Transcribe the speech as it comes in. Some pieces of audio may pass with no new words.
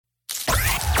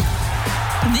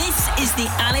This is the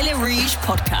Alley Le Rouge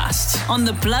podcast on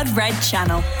the Blood Red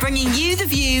channel, bringing you the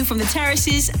view from the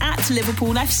terraces at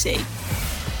Liverpool FC.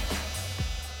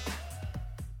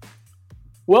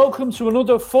 Welcome to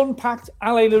another fun-packed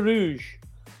Alley Le Rouge.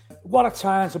 What a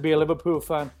time to be a Liverpool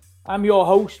fan. I'm your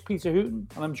host, Peter Hooton,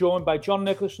 and I'm joined by John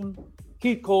Nicholson,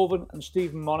 Keith Colvin and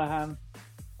Stephen Monaghan.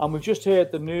 And we've just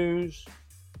heard the news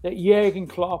that Jurgen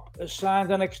Klopp has signed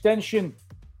an extension.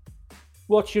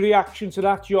 What's your reaction to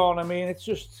that, John? I mean, it's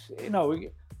just,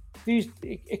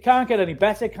 it can't get any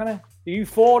better, can it? The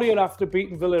euphoria after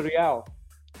beating Villarreal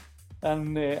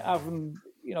and having,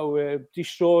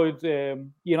 destroyed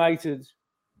United,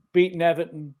 beating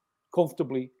Everton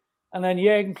comfortably, and then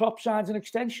Jurgen Klopp signs an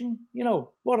extension.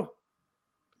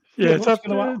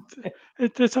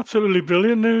 It's absolutely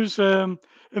brilliant news. In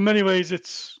many ways,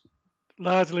 it's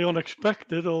largely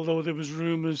unexpected, although there was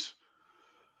rumours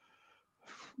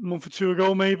a month or two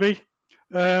ago, maybe.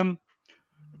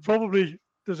 Probably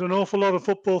there's an awful lot of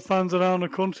football fans around the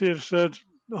country have said,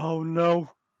 "Oh no,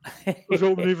 I was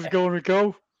hoping he was going to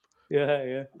go."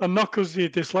 Yeah. And not because you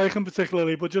dislike him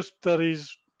particularly, but just that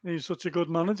he's such a good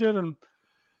manager and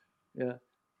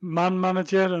man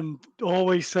manager, and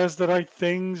always says the right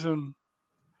things and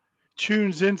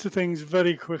tunes into things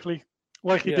very quickly,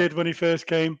 like he did when he first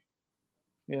came.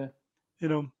 Yeah.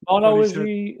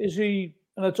 Is he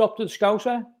an adopted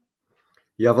Scouser?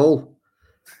 Jawel.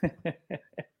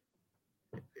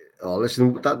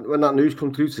 Listen, when that news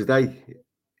come through today,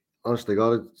 honestly,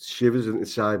 God, it shivers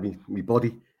inside me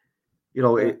body.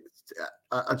 I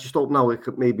just don't know. It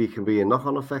can be a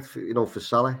knock-on effect, for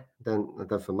Salah, then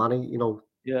for Manny.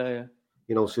 Yeah.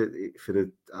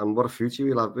 And what a future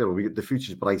we'll have. The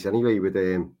future's bright anyway with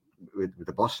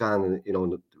the boss sign and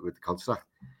with the contract.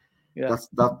 Yeah.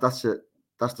 That's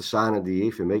the sign of the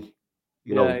year for me.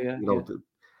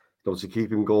 To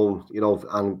keep him going,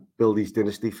 and build his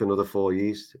dynasty for another 4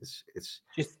 years. It's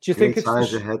do you think it's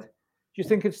times ahead. Do you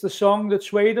think it's the song that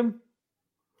swayed him?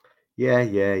 Yeah.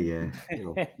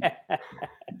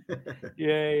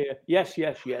 Yes.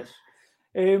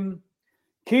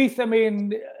 Keith, I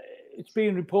mean, it's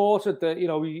been reported that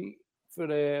on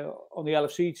the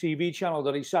LFC TV channel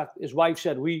that his wife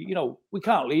said we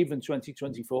can't leave in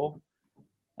 2024,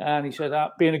 and he said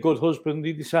that being a good husband,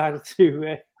 he decided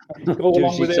to go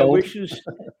along with their wishes.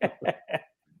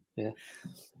 Yeah,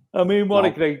 I mean, what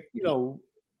a great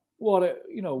what a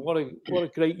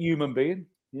great human being,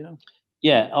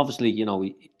 Yeah, obviously,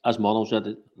 as Mono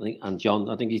said, and John,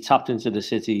 I think he tapped into the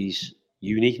city's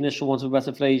uniqueness, for want of a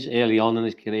better phrase, early on in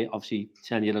his career. Obviously,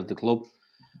 tenure of the club,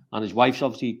 and his wife's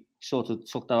obviously sort of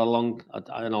took that along. I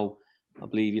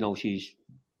believe, she's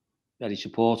very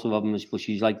supportive of him, but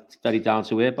she's very down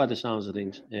to earth by the sounds of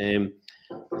things.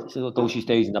 So though she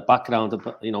stays in the background,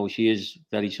 she is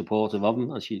very supportive of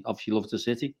him, and she obviously loves the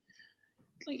city.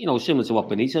 Similar to what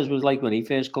Benitez was like when he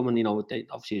first come in.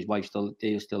 Obviously his wife still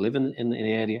live in the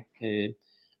area.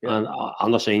 And I'm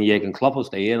not saying Jurgen Klopp will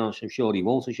stay here. I'm sure he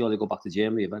won't. I'm sure he'll go back to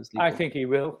Germany eventually. I think he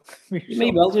will. He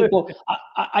may well do, but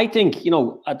I think,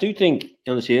 I do think,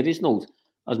 on a serious note,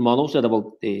 as Mono said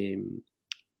about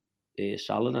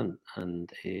Salah and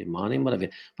Mane, whatever.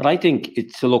 But I think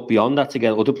it's to look beyond that to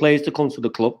get other players to come to the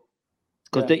club.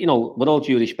 Because, with all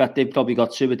due respect, they've probably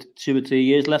got two or 3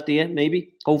 years left here,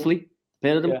 maybe, hopefully,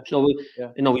 pair of them. Yeah. So,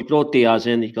 we brought Diaz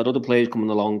in. You've got other players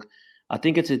coming along. I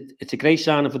think it's a great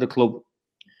sign for the club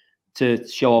to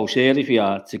show how serious we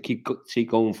are, to keep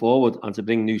going forward and to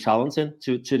bring new talent in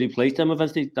to replace them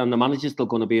eventually. And the manager's still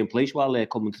going to be in place while they're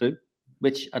coming through,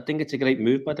 which I think it's a great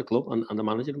move by the club and the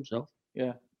manager himself.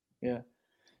 Yeah.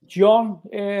 John,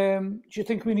 do you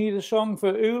think we need a song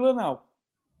for Ula now?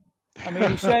 I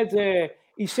mean,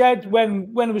 he said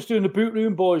when he was doing the Boot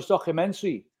Room Boys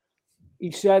documentary, he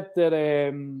said that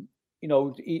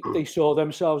they saw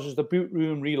themselves as the Boot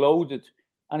Room Reloaded,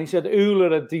 and he said Ula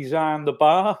had designed the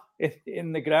bar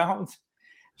in the ground.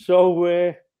 So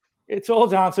it's all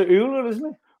down to Ula, isn't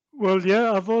it? Well,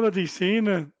 yeah, I've already seen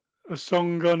a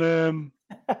song on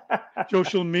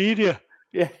social media.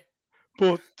 Yeah.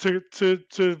 But to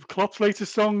Klopp's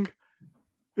latest song,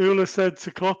 Ula said to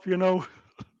Klopp, we'll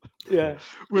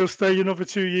stay another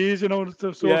 2 years,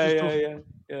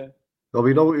 Yeah. Well,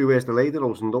 we know who wears the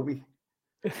lederhosen, don't we?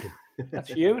 That's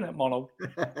you, isn't it, Mono?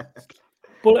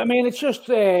 But I mean, it's just,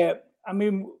 a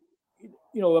plan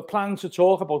to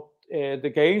talk about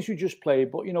the games we just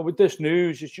played. But with this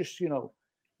news, it's just,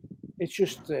 it's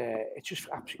just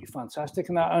absolutely fantastic.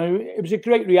 And it was a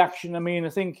great reaction. I mean, I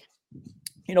think,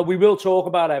 we will talk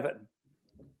about Everton,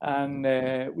 and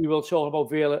we will talk about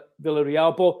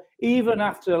Villarreal. But even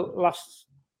after last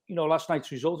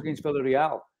night's result against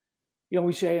Villarreal,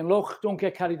 he's saying, look, don't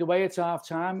get carried away, it's half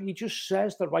time. He just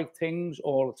says the right things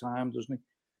all the time, doesn't he?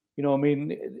 You know what I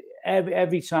mean?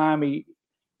 Every time he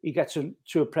gets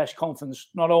to a press conference,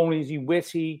 not only is he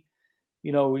witty,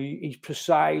 he's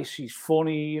precise, he's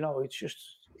funny, it's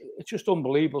just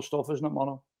unbelievable stuff, isn't it,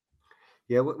 Mono?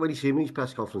 Yeah, when you see him in his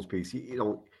press conference piece,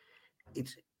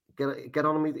 it's get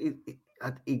on him.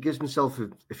 He gives himself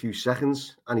a few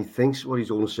seconds and he thinks what he's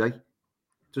going to say.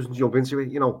 Doesn't jump into it,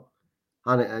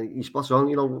 And he's spot on,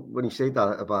 when he said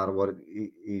that about what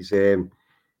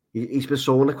his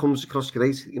persona comes across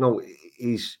great.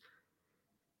 He's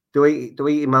the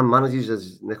way man manages,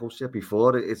 as Nicholas said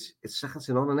before, it's second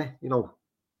to none, isn't it?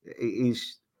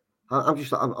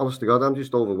 I'm honest to God, I'm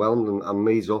just overwhelmed and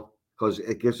amazed up because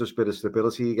it gives us a bit of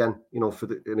stability again, in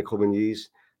the coming years.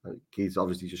 Keith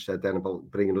obviously just said then about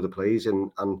bringing other players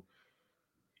in, and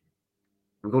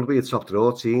we're going to be a top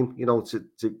draw team.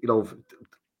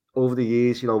 Over the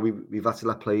years, we've had to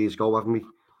let players go, haven't we?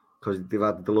 Because they've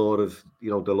had the law of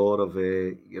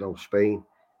Spain,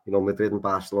 Madrid and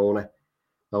Barcelona.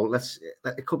 Now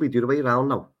it could be the other way around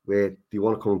now, where they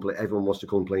want to come and play. Everyone wants to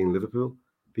come and play in Liverpool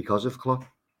because of Klopp.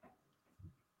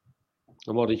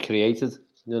 And what he created,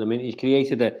 you know what I mean? He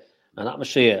created an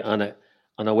atmosphere and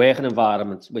a working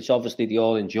environment, which obviously they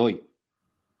all enjoy.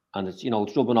 And it's,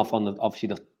 it's rubbing off on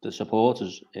the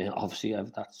supporters. Obviously,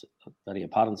 that's very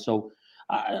apparent. So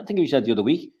I think we said the other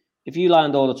week, if you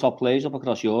lined all the top players up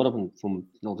across Europe and from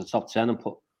the top 10 and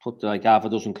put like half a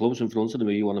dozen clubs in front of them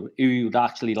who you would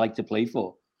actually like to play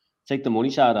for, take the money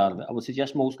side out of it, I would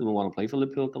suggest most of them want to play for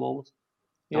Liverpool at the moment.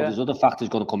 Yeah. Now, there's other factors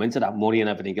going to come into that, money and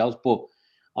everything else, but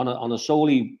on a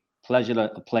solely pleasure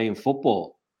of playing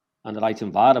football and the right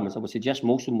environment, I would suggest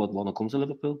most of them would want to come to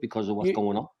Liverpool because of what's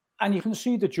going on. And you can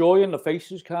see the joy in the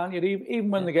faces, can't you? Even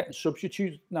when they're getting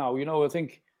substituted now, I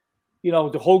think,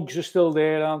 the hugs are still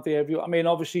there, aren't they? I mean,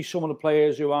 obviously, some of the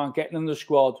players who aren't getting in the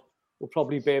squad will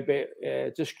probably be a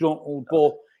bit disgruntled,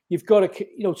 but you've got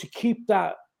to, to keep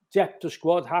that depth of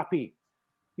squad happy.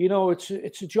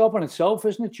 It's a job in itself,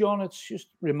 isn't it, John? It's just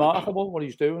remarkable what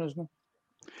he's doing, isn't it?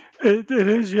 It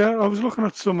is, yeah. I was looking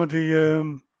at some of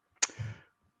the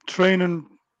training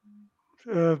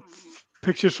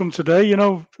pictures from today,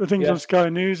 I think on Sky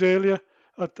News earlier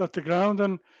at the ground,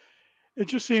 and it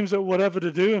just seems that whatever they're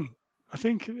doing, I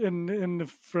think in the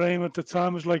frame at the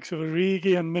time was like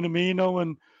Origi and Minamino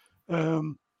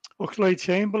and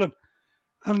Oxlade-Chamberlain,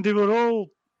 and they were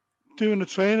all doing the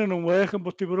training and working,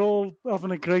 but they were all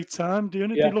having a great time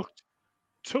doing it. They looked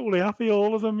totally happy,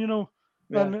 all of them, and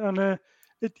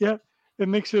it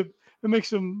makes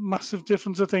a massive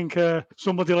difference. I think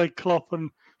somebody like Klopp and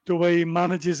the way he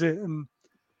manages it, and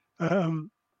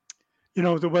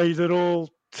the way they're all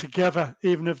together,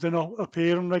 even if they're not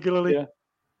appearing regularly. Yeah.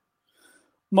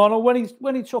 Mono,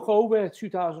 when he took over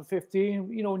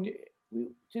 2015,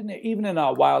 even in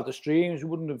our wildest dreams, we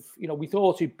wouldn't have, we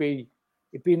thought he'd been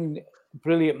a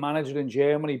brilliant manager in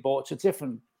Germany, but it's a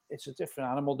different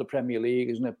animal, the Premier League,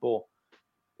 isn't it? But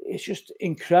it's just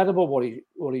incredible what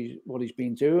he's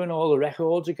been doing. All the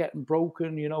records are getting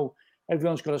broken.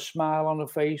 Everyone's got a smile on their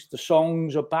face. The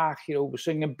songs are back. We're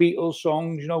singing Beatles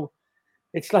songs.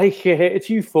 It's like it's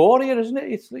euphoria, isn't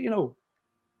it? It's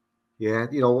Yeah,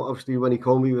 obviously when he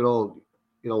came, we were all,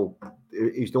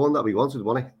 he's the one that we wanted,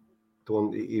 wasn't he? The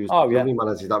one he was the only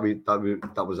manager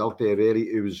that was out there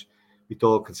really. We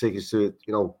thought could take us to,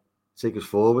 take us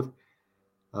forward.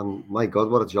 And my God,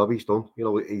 what a job he's done.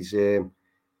 He's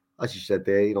as you said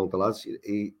there, the lads,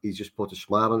 he's just put a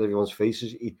smile on everyone's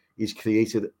faces. He's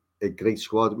created a great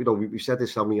squad. We've said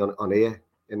this on air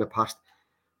in the past.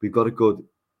 We've got a good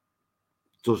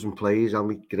dozen players, and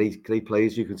we great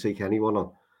players you can take anyone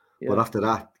on. Yeah. But after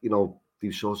that,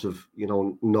 these sorts of,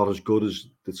 not as good as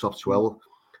the top 12.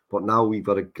 But now we've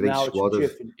got a great squad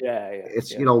of.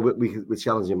 It's we're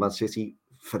challenging Man City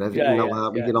for everything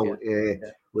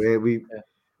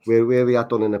where we had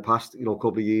done in the past, a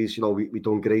couple of years, we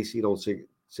done great, to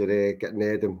get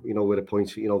near them, with a point,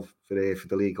 for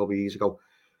the league a couple of years ago,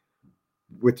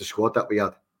 with the squad that we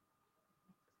had.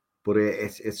 But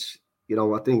it's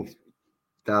I think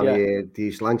that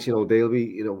these Lanks, they'll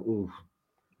be,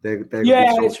 they're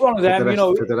it's one of them,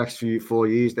 for the next 4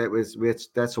 years.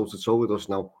 They're toe to toe with us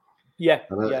now. Yeah,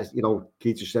 and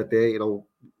Keith just said there,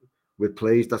 with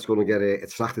players that's going to get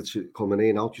attracted to coming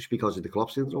in out just because of the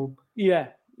Klopp syndrome. Yeah,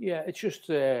 it's just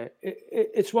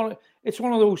it's one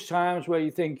of those times where you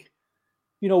think,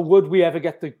 would we ever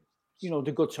get the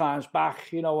good times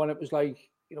back? And it was like,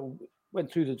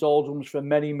 went through the doldrums for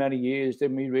many, many years,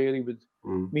 didn't we? Really, with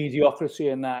mediocrity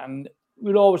and that, and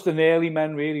we were always the nearly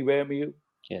men, really, weren't we?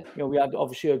 Yeah. We had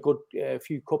obviously a good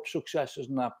few cup successes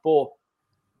and that, but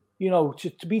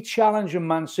to be challenging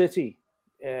Man City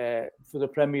for the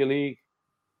Premier League,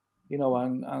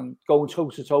 and going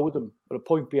toe-to-toe with them, with a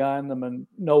point behind them, and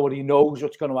nobody knows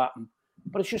what's going to happen.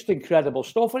 But it's just incredible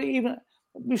stuff. And even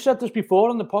we've said this before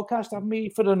on the podcast, haven't we?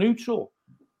 For the neutral,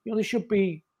 they should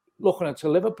be looking at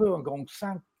Liverpool and going,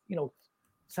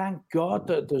 thank God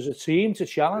that there's a team to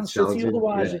challenge City.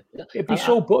 Otherwise, it'd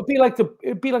be like the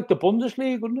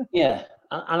Bundesliga, wouldn't it? Yeah,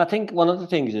 and I think one of the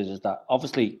things is that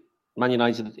obviously Man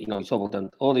United, you talk about them,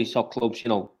 all these top clubs,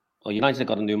 United have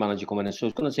got a new manager coming in, so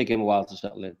it's going to take him a while to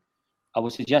settle in. I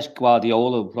would suggest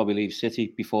Guardiola will probably leave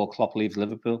City before Klopp leaves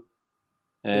Liverpool.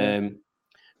 And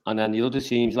then the other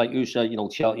teams, like you said,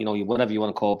 Chelsea, whatever you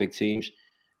want to call big teams,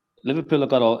 Liverpool have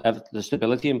got the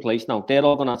stability in place now. They're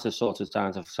all going to have to sort of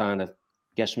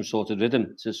get some sort of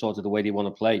rhythm to sort of the way they want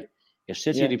to play. If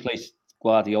City replace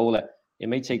Guardiola, it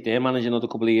may take their manager another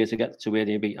couple of years to get to where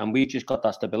they be. And we've just got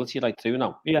that stability right through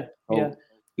now. So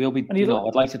we'll be,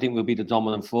 I'd like to think we'll be the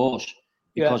dominant force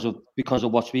because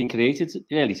of what's being created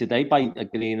really today by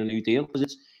agreeing a new deal.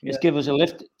 Because it's give us a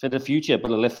lift for the future, but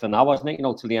a lift for now, isn't it?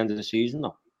 Till the end of the season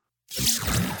now.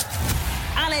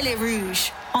 Allez les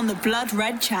Rouges on the Blood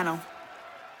Red Channel.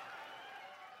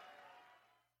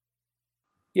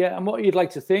 Yeah, and what you'd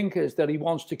like to think is that he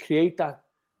wants to create a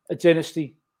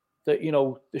dynasty that,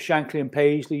 the Shankly and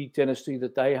Paisley dynasty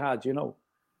that they had,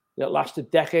 that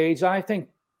lasted decades. I think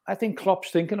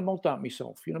Klopp's thinking about that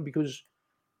myself, because,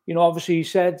 obviously he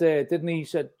said, didn't he? He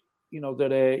said,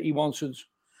 that he wanted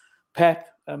Pep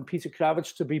and Peter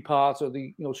Kravic to be part of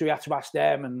the, so he had to ask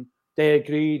them and they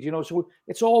agreed, so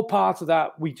it's all part of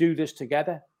that. We do this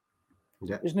together.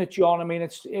 Yeah. Isn't it, John? I mean,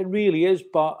 it really is,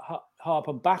 but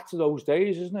harping back to those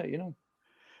days, isn't it?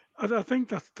 I think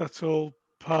that's all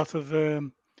part of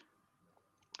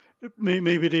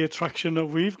maybe the attraction that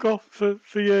we've got for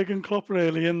Jurgen Klopp,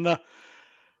 really, and that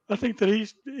I think that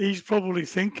he's probably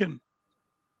thinking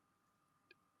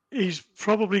he's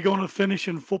probably going to finish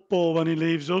in football when he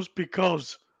leaves us,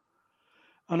 because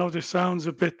I know this sounds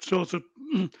a bit sort of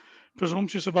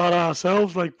presumptuous about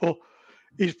ourselves, but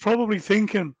he's probably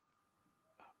thinking,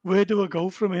 where do I go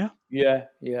from here? Yeah.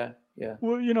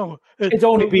 Well, it'd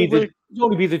only be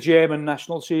the German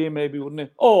national team, maybe, wouldn't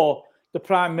it? Or the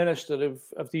Prime Minister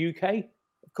of the UK,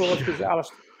 of course, because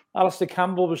Alistair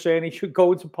Campbell was saying he should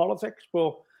go into politics.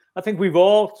 But I think we've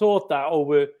all thought that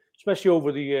especially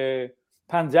over the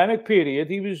pandemic period,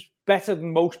 he was better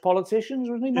than most politicians,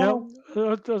 wasn't he?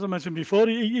 Yeah, as I mentioned before,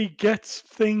 he gets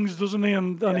things, doesn't he?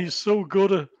 And he's so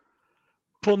good at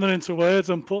putting it into words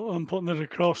and putting it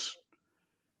across.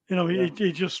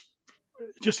 He just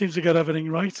seems to get everything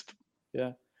right.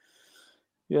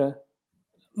 Yeah.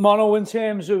 Mono, in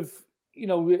terms of,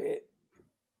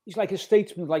 he's like a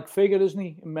statesman-like figure, isn't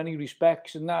he, in many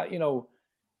respects? And that, I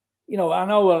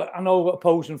know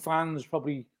opposing fans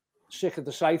probably sick of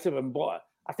the sight of him, but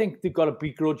I think they've got a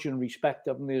begrudge and respect,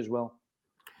 haven't they, as well?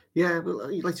 Yeah, well,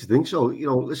 you'd like to think so.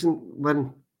 Listen,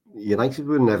 when United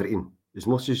were in everything, as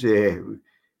much as they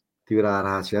were our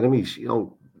arch enemies,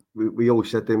 we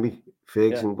always said, didn't we,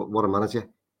 Ferguson, what a manager.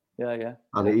 Yeah.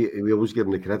 And we always give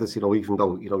him the credit, even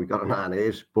though, we got on our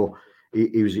nerves, but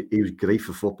he was great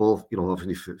for football,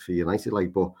 obviously for United,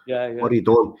 but what he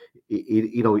done,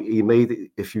 he made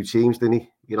a few teams, didn't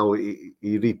he?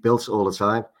 He rebuilt all the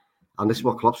time, and this is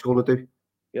what Klopp's going to do.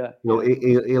 Yeah.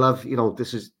 He'll have,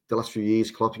 this is the last few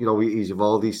years, Klopp, he's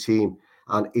evolved his team,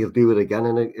 and he'll do it again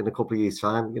in a couple of years'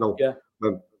 time,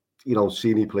 when,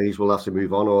 senior players will have to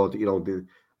move on, or,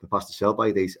 the past the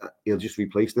sell-by days, he'll just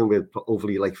replace them with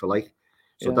overly like for like.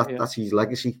 So that's his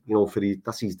legacy,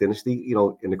 that's his dynasty,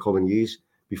 in the coming years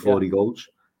before he goes.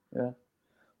 Yeah.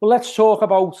 Well, let's talk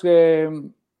about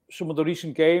some of the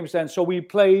recent games then. So we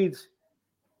played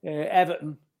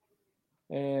Everton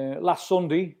last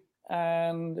Sunday,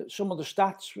 and some of the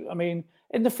stats. I mean,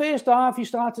 in the first half, you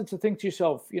started to think to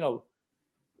yourself, this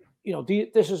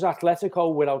is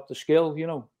Atletico without the skill.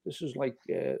 This is like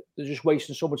they're just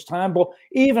wasting so much time. But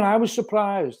even I was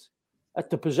surprised at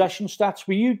the possession stats.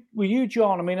 Were you,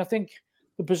 John? I mean, I think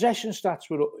the possession stats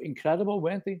were incredible,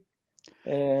 weren't they?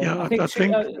 I think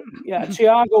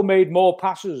Thiago made more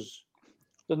passes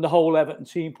than the whole Everton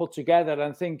team put together. And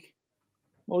I think,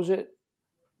 what was it?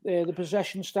 The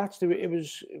possession stats, it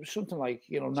was something like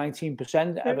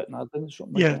 19% Everton had, didn't it?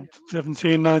 Something like that.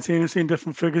 17, 19. I've seen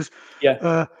different figures.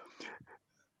 Yeah.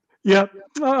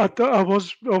 I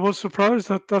was surprised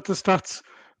at the stats,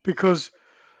 because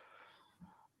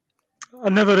I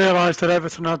never realised that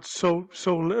Everton had so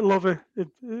little of it,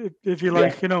 if you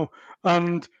like,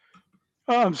 And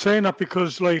I'm saying that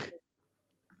because,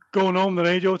 going on the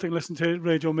radio, I think, listen to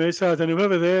Radio Merseyside, and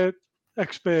whoever their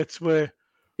experts were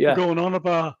going on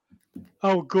about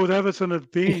how good Everton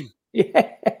had been. Yeah.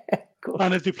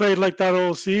 And if they played like that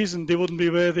all season, they wouldn't be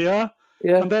where they are.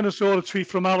 Yeah. And then I saw a tweet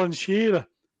from Alan Shearer,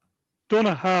 done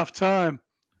at half-time,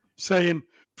 saying,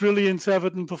 brilliant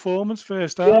Everton performance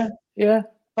first half. Yeah.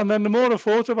 And then the more I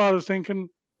thought about it, I was thinking,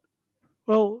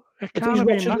 well, it can't have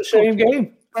been that the same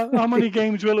game. How many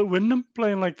games will it win them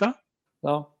playing like that?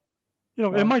 No.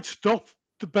 It might stop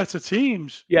the better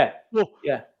teams. Yeah. Well,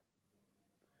 yeah.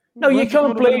 No, you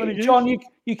can't blame John.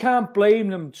 You can't blame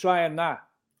them trying that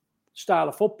style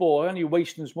of football, and you're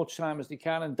wasting as much time as they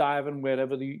can and diving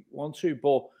wherever they want to.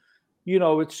 But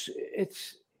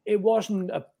it wasn't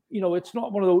a it's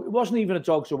not one of those. It wasn't even a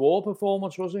dogs of war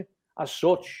performance, was it? As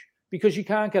such, because you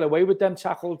can't get away with them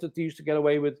tackles that they used to get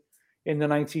away with in the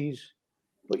 90s.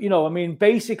 But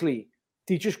basically,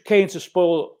 they just came to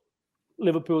spoil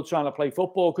Liverpool trying to play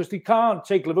football because they can't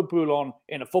take Liverpool on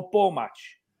in a football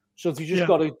match. So they just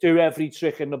got to do every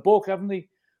trick in the book, haven't they?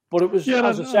 But it was,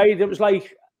 as I say, it was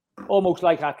like almost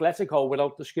like Atletico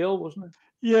without the skill, wasn't it?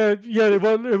 Yeah.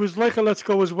 Well, it was like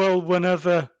Atletico as well.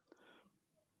 Whenever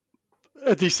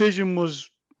a decision was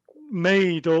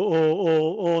made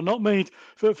or not made,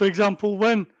 for example,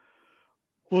 when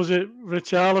was it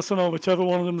Richarlison or whichever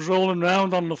one of them was rolling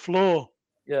around on the floor,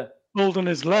 holding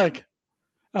his leg,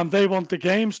 and they want the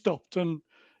game stopped, and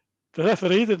the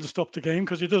referee didn't stop the game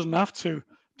because he doesn't have to.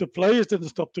 The players didn't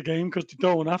stop the game because they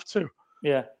don't have to.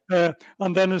 Yeah.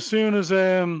 And then as soon as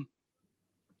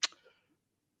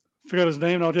forget his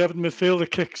name now, the Everton midfielder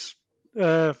kicks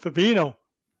Fabinho,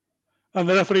 and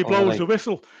the referee blows the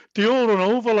whistle, they all run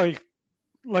over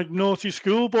like naughty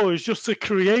schoolboys just to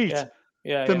create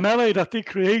the melee that they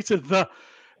created. That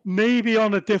maybe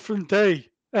on a different day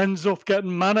ends up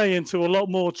getting Mane into a lot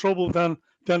more trouble than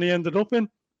he ended up in.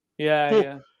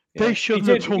 They shouldn't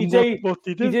have done what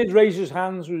they did. He did raise his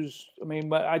hands.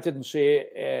 I didn't see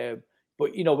it,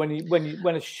 but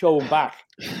when it's shown back,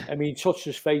 he touched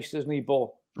his face, doesn't he? But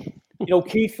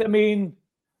Keith, when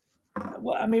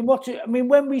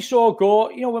we saw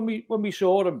Gore, when we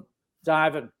saw him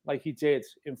diving like he did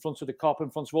in front of the cop, in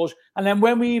front of us, and then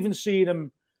when we even seen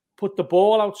him put the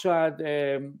ball outside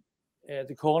the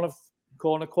corner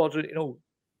quadrant,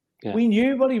 we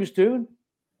knew what he was doing.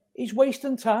 He's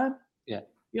wasting time. Yeah.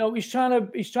 He's trying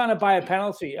to buy a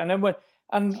penalty, and then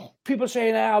and people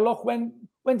saying, look, when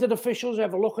did officials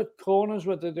ever look at corners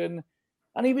where they didn't?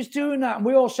 And he was doing that, and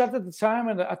we all said at the time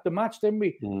and at the match, didn't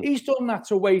we? He's done that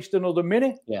to waste another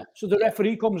minute. Yeah. So the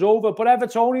referee comes over, but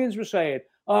Evertonians were saying,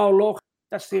 "Oh, look,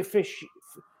 that's the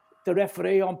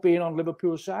referee on being on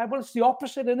Liverpool's side." Well, it's the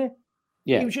opposite, isn't it?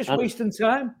 Yeah. He was just wasting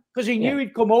time because he knew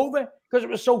he'd come over because it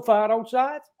was so far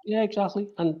outside. Yeah, exactly.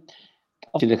 And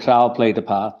obviously the crowd played a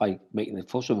part by making a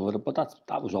fuss over it, but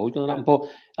that was always going to happen. But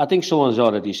I think someone's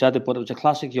already said it, but it was a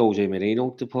classic Jose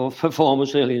Mourinho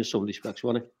performance, really, in some respects,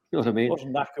 wasn't it? You know what I mean? It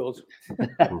wasn't that good.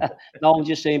 No, I'm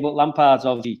just saying, but Lampard's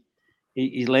obviously,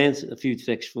 he's learned a few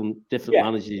tricks from different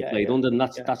managers he played under, and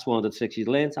that's one of the tricks. He's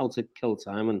learned how to kill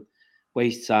time and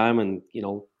waste time and,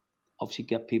 obviously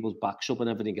get people's backs up and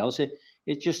everything else.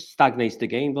 It just stagnates the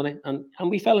game, doesn't it?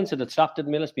 And we fell into the trap,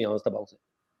 didn't we? Let's be honest about it.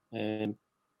 And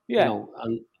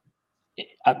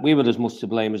we were as much to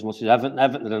blame as much as Everton.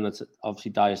 Everton are in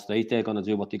obviously dire strait. They're going to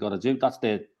do what they got to do. That's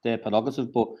their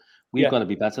prerogative. But we've got to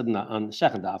be better than that. And the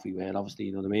second half we were, obviously,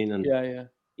 you know what I mean? And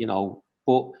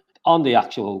but on the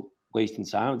actual wasting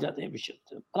time, but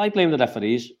I blame the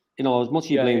referees. As much as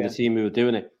you blame the team who were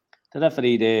doing it, the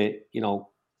referee there,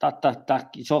 that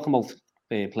you're talking about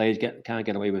players can't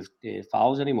get away with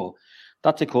fouls anymore.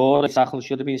 That's a core tackle,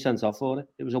 should have been sent off for it.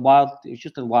 It was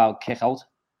just a wild kick out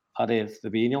at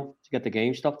Fabinho to get the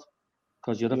game stopped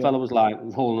because the other fellow was like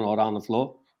rolling around the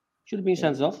floor. Should have been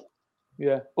sent off.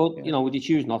 Yeah. But they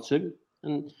choose not to,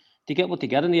 and they get what they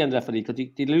get in the end, referee, because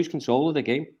they lose control of the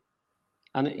game.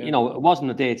 And it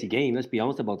wasn't a dirty game. Let's be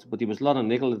honest about it. But there was a lot of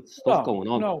niggle stuff going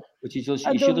on, which he should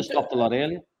have stopped a lot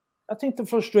earlier. I think the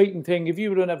frustrating thing, if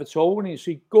you were an Evertonian, you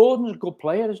see Gordon's a good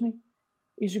player, isn't he?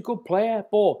 He's a good player,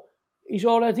 but he's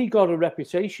already got a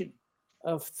reputation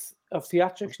of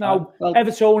theatrics. Now,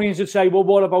 Evertonians would say, well,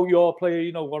 what about your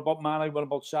player? What about Mane? What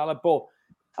about Salah? But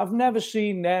I've never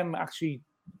seen them actually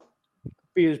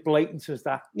be as blatant as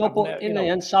that. No, but in the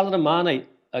end, Salah and Mane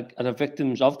are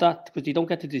victims of that because they don't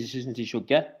get the decisions they should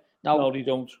get. Now, no, they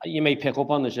don't. You may pick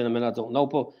up on this in a minute, I don't know,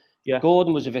 but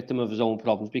Gordon was a victim of his own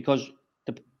problems because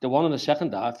the one in the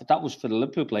second half, if that was for the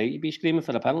Liverpool play, you'd be screaming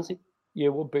for a penalty. Yeah,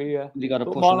 it would be, yeah. You got to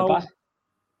push on the back.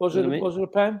 Was it a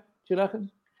pen? Do you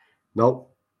reckon? No.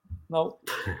 Well,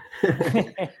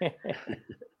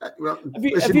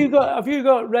 have you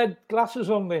got red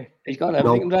glasses on me? He's got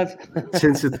everything red.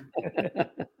 Tinted.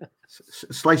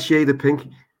 Slight shade of pink.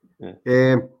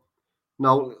 Yeah.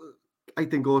 Now, I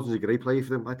think Gordon's a great player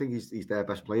for them. I think he's their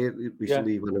best player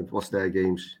recently when I've watched their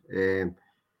games.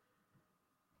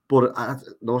 But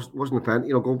it wasn't a pen.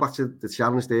 Going back to the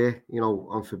challenge there,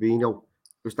 on Fabinho,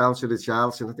 it was down to the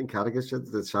Richarlison. I think Carragher said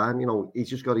at the time, he's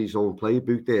just got his own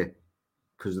playbook there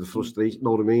because of the frustration, you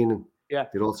know what I mean? And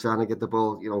they're all trying to get the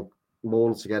ball,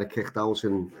 mourning to get it kicked out.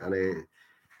 And it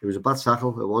was a bad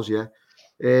tackle. It was, yeah.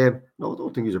 No, I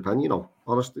don't think he's a pen,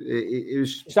 honestly. It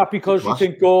was. Is that because you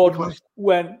think Gordon,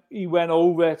 when he went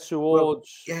over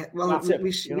towards...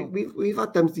 We've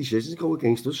had them decisions go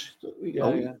against us.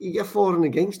 You get for and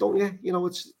against, don't you?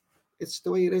 It's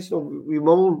the way it is. We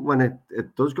moan when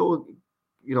it does go,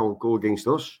 go against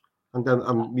us. And then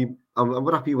I'm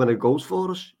happy when it goes for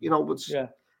us,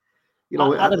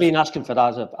 I'd have been asking for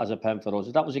that as a pen for us.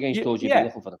 If that was against us, you'd be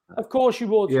looking for the pen. Of course you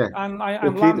would. Yeah. And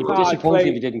Lampard claimed,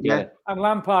 if you didn't get it. And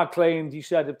Lampard claimed, he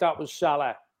said, if that was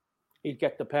Salah, he'd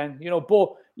get the pen.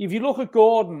 But if you look at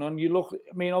Gordon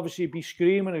and obviously he'd be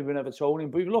screaming if we never told him.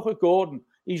 But if you look at Gordon,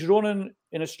 he's running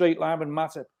in a straight line with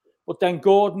Matip. But then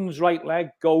Gordon's right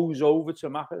leg goes over to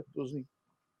Matip, doesn't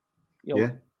he?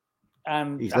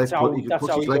 And that's how he goes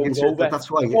over.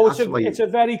 It's a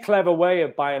very clever way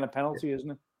of buying a penalty,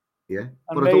 isn't it? Yeah,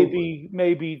 and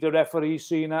maybe the referee's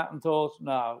seen that and thought,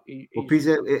 no.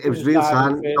 Peter, it was real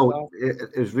time.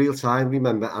 It was real time.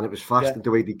 Remember, and it was fast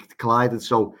the way they collided.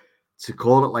 So to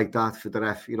call it like that for the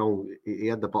ref, he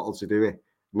had the bottle to do it,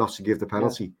 not to give the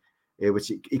penalty, which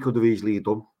he could have easily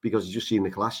done because he's just seen the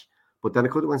clash. But then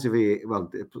it could have went to VAR. Well,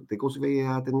 they go to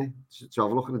VAR, didn't they? To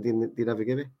have a look at it, they never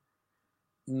give it.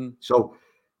 So,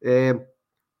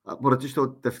 but I just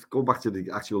thought, go back to the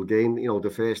actual game. The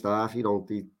first half.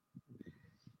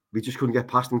 We just couldn't get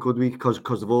past them, could we? Because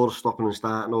of all the stopping and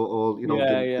starting,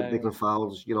 the big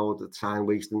fouls, the time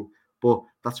wasting. But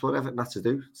that's what Everton had to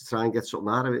do to try and get something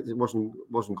out of it. It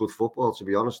wasn't good football, to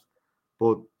be honest.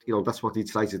 But that's what he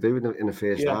tried to do in the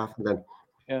first half, and then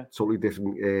totally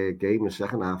different game in the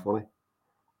second half, wasn't it?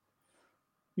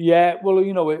 Yeah, well,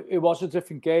 it was a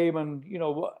different game, and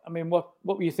what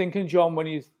were you thinking, John, when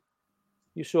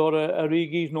you saw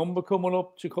Origi's number coming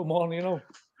up to come on?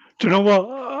 Do you know what?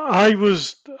 I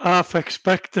was half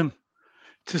expecting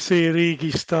to see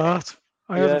Origi start.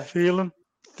 I had a feeling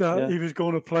that he was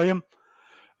going to play him.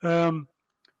 And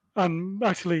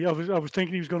actually, I was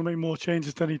thinking he was going to make more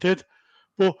changes than he did.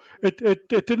 But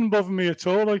it didn't bother me at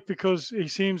all, because he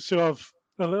seems to have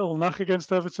a little knack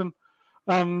against Everton.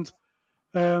 And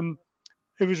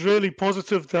it was really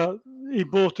positive that he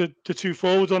brought the two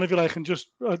forwards on, if you like, and just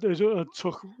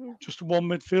took just one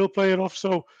midfield player off.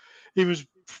 So he was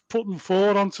putting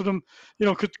 4 onto them,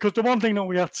 because the one thing that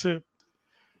we had to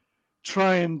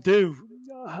try and do,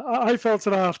 I felt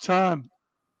at half time,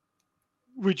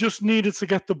 we just needed to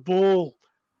get the ball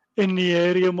in the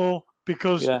area more,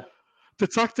 because the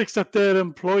tactics that they're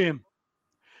employing,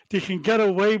 they can get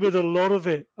away with a lot of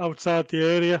it outside the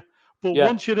area. But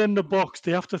once you're in the box,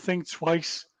 they have to think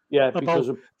twice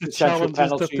about the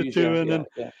challenges that they're doing and,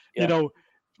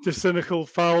 the cynical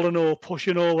fouling or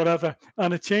pushing or whatever,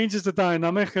 and it changes the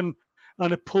dynamic and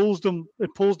it pulls them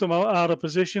out of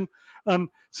position. And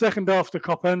second half the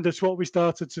Cop End, it's what we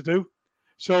started to do.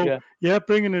 So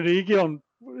bringing Origi on,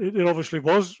 it obviously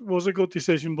was a good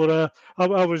decision, but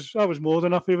I was more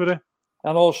than happy with it.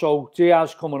 And also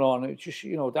Diaz coming on, it's just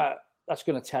that's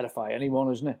going to terrify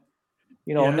anyone, isn't it?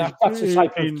 And that's the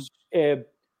type of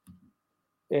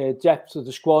depth of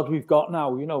the squad we've got now.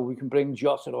 We can bring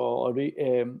Jota or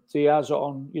Diaz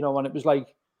on. And it was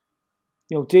like,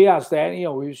 Diaz there. He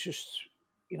was just,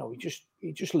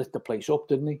 he just lit the place up,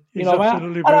 didn't he? At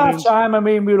half time,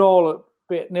 we were all a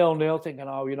bit 0-0, thinking,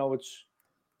 it's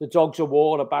the dogs of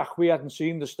war are back. We hadn't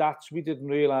seen the stats. We didn't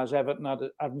realise Everton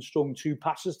hadn't strung 2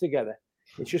 passes together.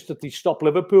 It's just that they stopped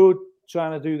Liverpool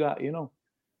trying to do that,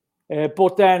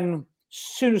 But then, as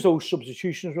soon as those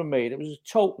substitutions were made, it was a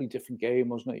totally different game,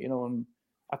 wasn't it? And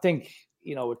I think,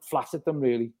 it flattered them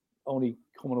really, only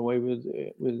coming away with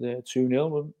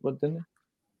 2-0, didn't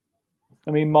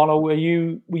it? Mono, were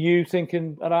you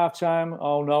thinking at half time,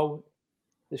 oh no,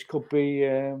 this could be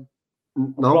a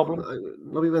problem?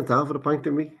 No, we went down for the point,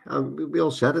 didn't we? And we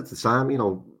all said at the time,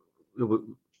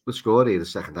 we scored here the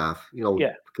second half,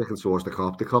 kicking towards the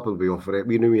Cop. The Cop will be up for it.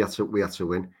 We knew we had to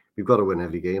win. We've got to win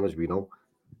every game, as we know.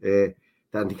 Then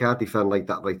they can't defend like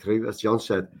that right through. As John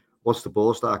said, once the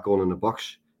ball starts going in the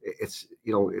box, it's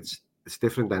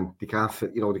different. Then they can't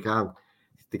throw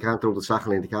the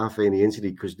tackle in. They can't feign the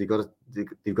injury because they've got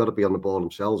to be on the ball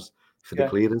themselves for the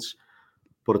clearance.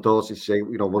 But I thought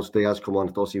once Diaz come on,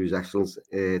 I thought he was excellent.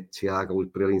 Thiago was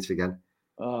brilliant again.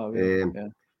 Oh yeah.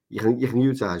 You can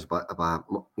utilise about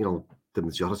the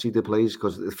majority of the players,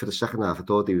 because for the second half, I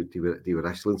thought they were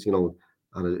excellent, you know,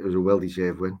 and it was a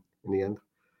well-deserved win in the end.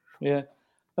 Yeah.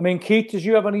 I mean, Keith, did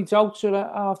you have any doubts at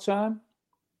half-time?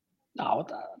 No,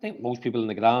 I think most people in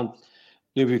the ground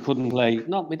knew we couldn't play.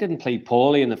 No, we didn't play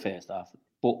poorly in the first half,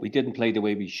 but we didn't play the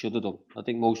way we should have done. I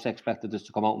think most expected us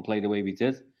to come out and play the way we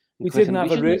did. We didn't have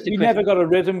we never got a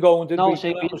rhythm going, did we? No, so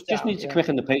we just need to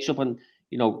quicken the pace up. And,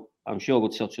 you know, I'm sure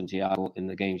with Such and Thiago in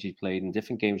the games he's played, in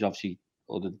different games, obviously,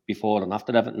 before and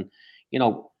after Everton, you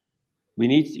know, we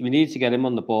need to get him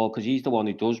on the ball, because he's the one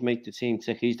who does make the team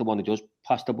tick. He's the one who does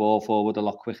pass the ball forward a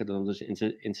lot quicker than others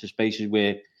into spaces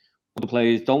where other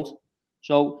players don't.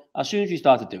 So as soon as we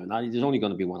started doing that, there's only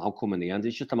going to be one outcome in the end.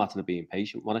 It's just a matter of being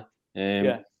patient, wasn't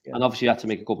it? And obviously you had to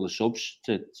make a couple of subs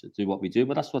to do what we do,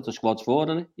 but that's what the squad's for,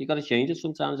 isn't it? You got to change it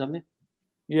sometimes, haven't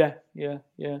you? Yeah.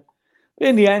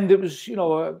 In the end, it was, you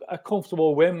know, a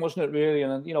comfortable win, wasn't it, really?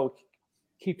 And, you know,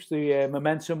 keeps the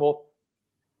momentum up.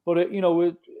 But, you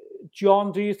know,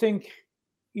 John, do you think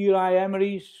Unai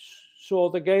Emery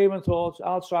saw the game and thought,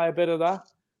 I'll try a bit of that?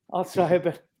 I'll try a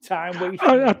bit of time wasting?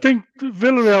 I think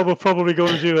Villarreal were probably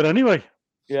going to do it anyway.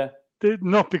 Yeah.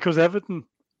 Not because Everton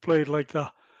played like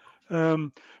that.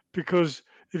 Because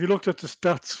if you looked at the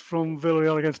stats from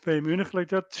Villarreal against Bayern Munich, like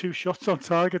that, 2 shots on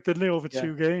target, didn't they, over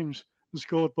 2 games, and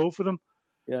scored both of them.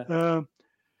 Yeah.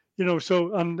 You know,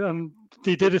 so and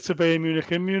they did it to Bayern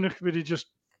Munich in Munich, but he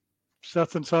just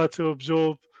sat and tried to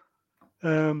absorb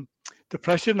the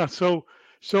pressure and that. So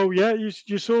yeah,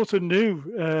 you sort of knew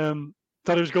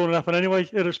that it was going to happen anyway,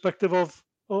 irrespective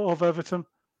of Everton.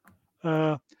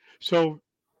 So,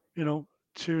 you know,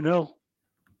 2-0,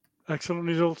 excellent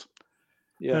result.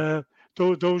 Yeah.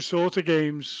 Those sort of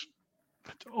games,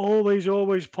 it's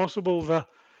always possible that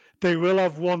they will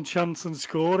have one chance and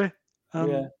score it.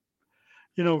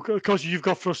 You know, because you've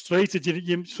got frustrated,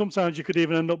 you sometimes you could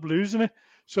even end up losing it.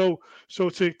 So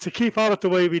to keep at it the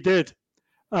way we did,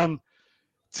 and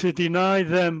to deny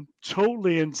them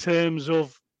totally in terms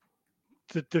of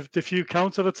the few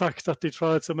counter attacks that they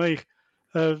tried to make,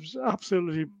 was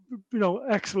absolutely, you know,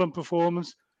 excellent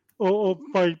performance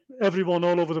by everyone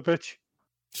all over the pitch.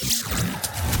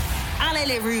 Allez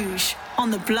les Rouges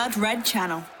on the Blood Red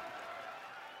channel.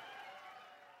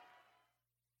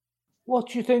 What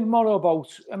do you think, Moro,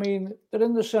 about? I mean, they're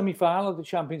in the semi-final of the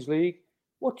Champions League.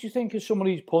 What do you think of some of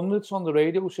these pundits on the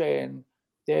radio saying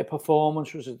their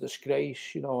performance was a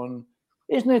disgrace, you know? And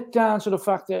isn't it down to the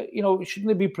fact that, you know, shouldn't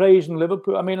they be praising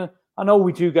Liverpool? I mean, I know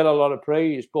we do get a lot of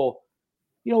praise, but,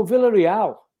 you know,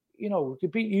 Villarreal, you know, they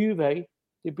beat Juve,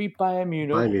 they beat Bayern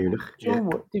Munich.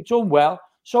 They've done well.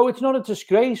 So it's not a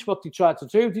disgrace what they tried to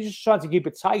do. They just tried to keep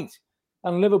it tight.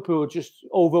 And Liverpool just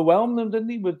overwhelmed them, didn't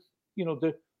they? With, you know,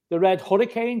 the Red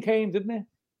Hurricane came, didn't they?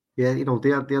 Yeah, you know,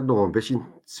 they had no ambition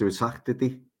to attack, did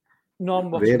they? None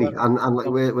whatsoever. Really. And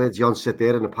like where John said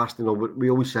there in the past, you know, we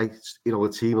always say, you know,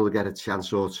 a team will get a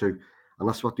chance or two. And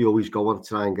that's what they always go on,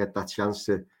 try and get that chance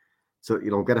to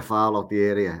you know, get a foul out the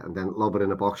area and then lob it in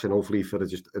the box and hopefully for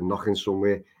just a knock-in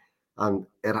somewhere. And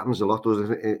it happens a lot,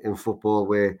 doesn't it, in football,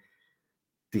 where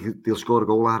they'll score a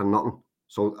goal out of nothing.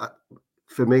 So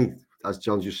for me, as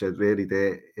John just said, really,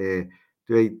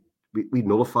 we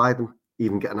nullified them,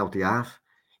 even getting out the half.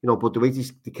 You know, but the way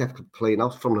they kept playing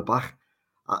out from the back,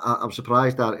 I'm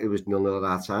surprised that it was none of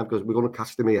that time, because we're going to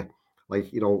catch them here,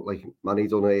 like, you know, like Manny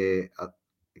done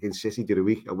against City the other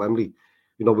week at Wembley.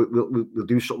 You know, we'll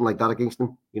do something like that against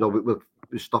them. You know, we'll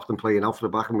stop them playing out for the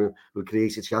back and we'll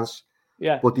create a chance.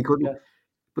 Yeah. But they couldn't. Yeah.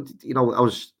 But, you know,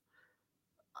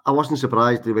 I wasn't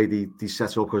surprised the way they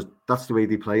set up, because that's the way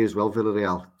they play as well,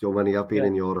 Villarreal, you know, when they have been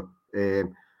in Europe.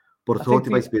 But I thought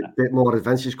there might be a bit more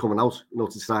adventures coming out, you know,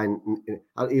 to try and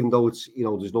even though it's, you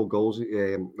know, there's no goals,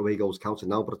 away goals counted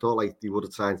now, but I thought like they would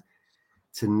have tried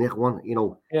to nick one, you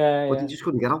know. But they just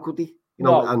couldn't get out, could they? You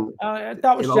know, and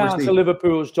that was down to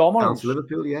Liverpool's dominance. Down to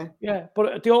Liverpool, yeah. Yeah,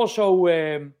 but they also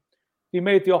they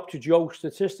made the up-to-joke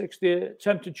statistics. They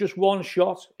attempted just one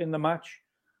shot in the match,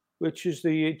 which is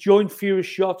the joint fewest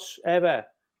shots ever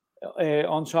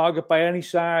on target by any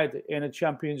side in a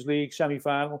Champions League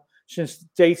semi-final since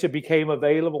data became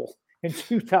available in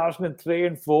 2003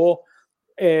 and 4.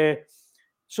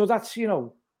 So that's, you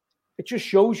know, it just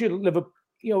shows you Liverpool,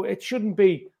 you know, it shouldn't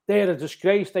be they're a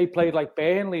disgrace. They played like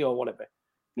Burnley or whatever.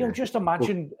 You know, just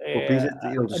imagine a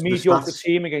mediocre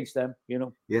team against them, you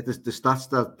know. Yeah, the stats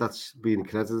that's been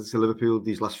credited to Liverpool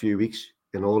these last few weeks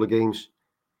in all the games.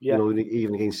 Yeah. You know,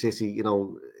 even against City, you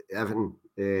know, Everton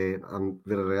and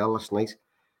Villarreal last night.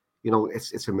 You know,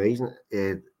 it's amazing.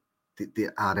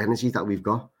 Our energy that we've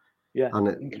got. Yeah.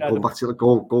 And going back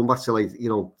to like, you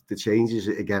know, the changes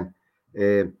again.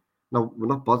 no, we're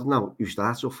not bothered now. Who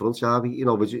starts up front, shall we? You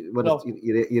know, when no.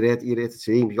 you read the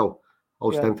team, you go,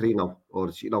 oh, it's 10-3 now, or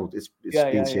it's, you know, it's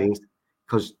been changed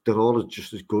because they're all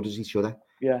just as good as each other.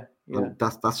 Yeah. And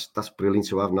that's brilliant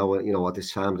to have now. You know, at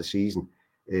this time of the season,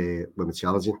 when we're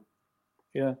challenging.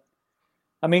 Yeah.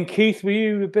 I mean, Keith, were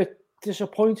you a bit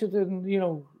disappointed in, you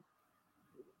know,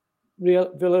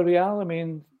 Villarreal? I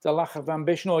mean, the lack of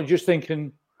ambition, or just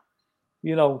thinking,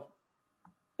 you know,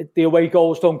 the away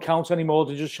goals don't count anymore.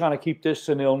 They're just trying to keep this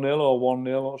to 0-0 or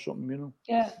 1-0 or something, you know?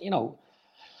 Yeah, you know,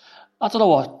 I don't know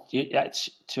what it's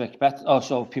to expect.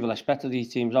 Also, people expect of these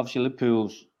teams. Obviously,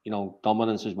 Liverpool's, you know,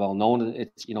 dominance is well known.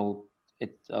 It's, you know,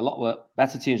 a lot of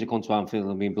better teams have come to Anfield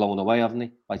and been blown away, haven't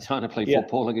they, by trying to play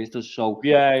football against us? So,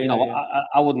 you know,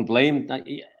 I wouldn't blame,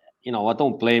 you know, I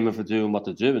don't blame them for doing what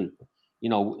they're doing. You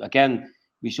know, again,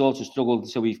 we sort of struggled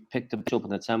until we picked up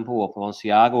and the tempo up. And once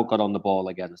Thiago got on the ball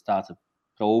again and started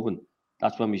probing,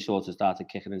 that's when we sort of started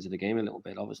kicking into the game a little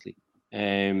bit, obviously.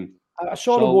 I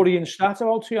saw the worrying stat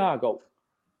about Thiago.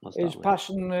 His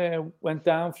passing went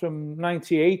down from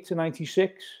 98 to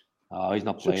 96. Oh, he's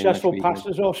not playing. Successful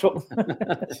passes or something.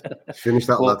 Finish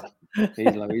that, lad.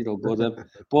 He's all good.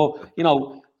 But, you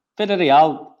know,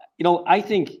 Villarreal, you know, I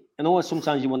think, I know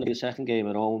sometimes you want to do a second game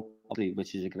at home, obviously,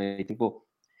 which is a great thing. But,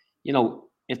 you know,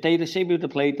 if they say we would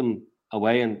have played them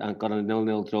away and got a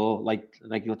 0-0 draw, like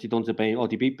what you done to Bayern,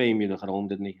 they beat Bayern Munich at home,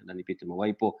 didn't they? And then they beat them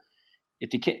away. But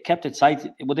if they kept it tight,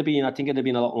 it would have been, I think it'd have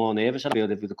been a lot more nervous if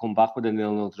they'd come back with a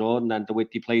 0-0 draw and then the way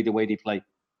they play.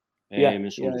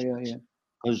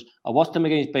 Because I watched them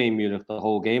against Bayern Munich the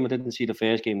whole game. I didn't see the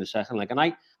first game, the second. And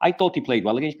I thought they played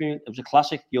well against Bayern Munich. It was a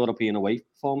classic European away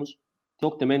performance.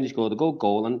 Took them in, they scored a good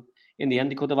goal, and in the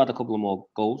end, they could have had a couple of more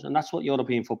goals. And that's what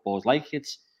European football is like.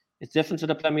 It's different to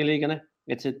the Premier League, isn't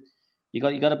it? You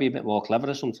got to be a bit more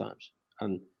clever sometimes,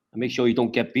 and make sure you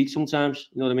don't get beat sometimes.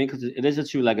 You know what I mean? Because it is a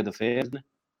two-legged affair, isn't it?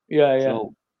 Yeah.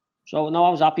 So no, I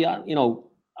was happy. You know,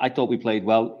 I thought we played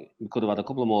well. We could have had a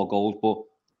couple of more goals, but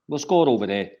we'll score over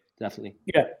there. Definitely.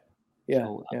 Yeah.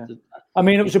 I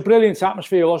mean, it was a brilliant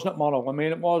atmosphere, wasn't it, Mono? I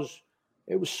mean, it was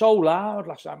so loud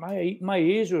last night. My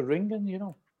ears were ringing, you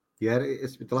know. Yeah,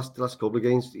 it's the last couple of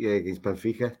games against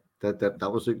Benfica.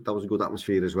 That was a good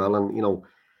atmosphere as well, and you know,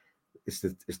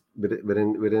 we're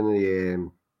in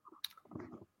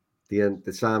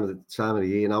the time of the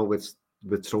year now with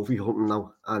trophy hunting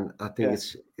now, and I think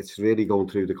it's really going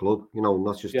through the club. You know,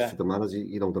 not just for the manager,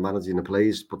 you know, the manager and the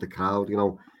players, but the crowd. You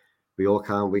know. We all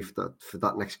can't wait for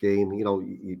that next game. You know,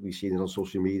 we seen it on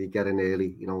social media, get in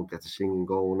early, you know, get the singing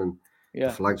going, and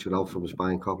the flags were out from the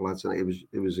Spine Cop lads, and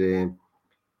it was a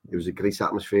great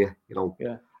atmosphere, you know.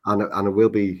 Yeah. And it will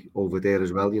be over there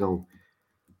as well, you know.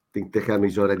 I think Dick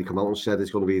Henry's already come out and said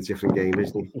it's going to be a different game,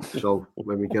 isn't he? So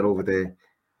when we get over there,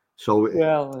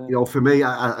 you know, for me,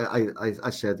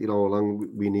 I said, you know,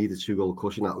 we need a 2-goal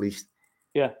cushion at least.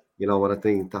 Yeah. You know, and I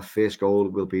think that first goal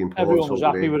will be important. Everyone was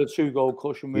happy with a 2-goal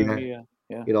cushion, maybe.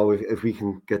 Yeah. You know, if we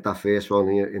can get that first one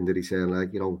here in the return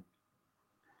leg, you know.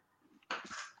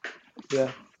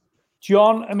 Yeah.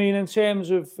 John, I mean, in terms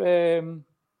of, you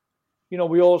know,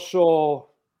 we all saw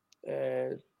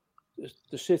the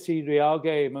City Real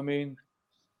game. I mean,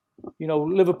 you know,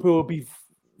 Liverpool will be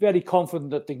very confident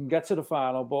that they can get to the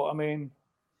final. But, I mean,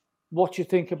 what do you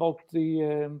think about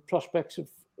the prospects of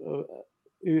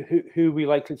who we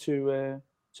likely to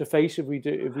face if we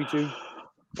do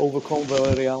overcome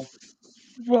Villarreal?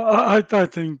 Well, I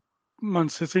think Man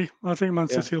City. I think Man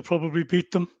City will probably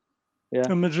beat them.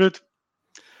 In Madrid.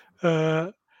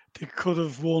 They could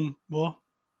have won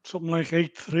something like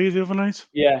 8-3 the other night.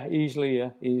 Yeah, easily.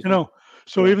 You know,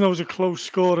 so even though it was a close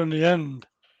score in the end,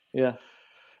 it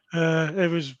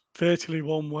was virtually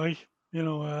one way. You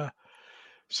know.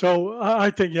 So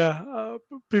I think,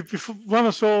 before, when I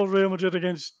saw Real Madrid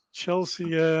against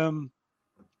Chelsea, I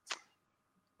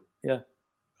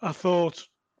thought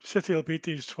City will beat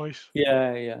these twice.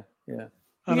 Yeah. You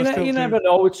never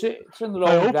know. It's in the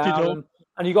own ground,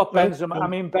 and you got Benzema. I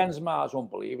mean, Benzema is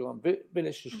unbelievable, and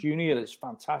Vinicius Junior is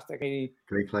fantastic.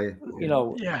 Great player. You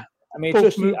know. Yeah. I mean,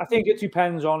 I think it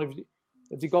depends on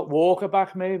if they got Walker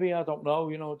back. Maybe I don't know.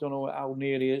 You know, I don't know how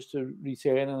near he is to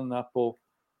returning and that, but.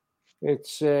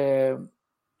 It's, you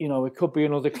know, it could be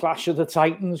another clash of the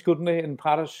Titans, couldn't it, in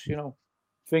Paris? You know,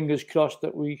 fingers crossed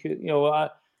that we could, you know,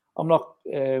 I'm not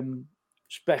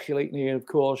speculating here, of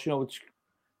course. You know, it's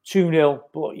 2-0,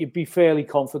 but you'd be fairly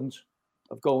confident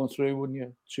of going through, wouldn't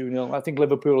you? 2-0. I think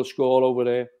Liverpool will score over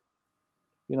there,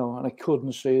 you know, and I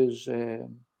couldn't see us,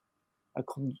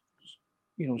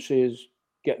 see us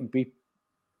getting beat,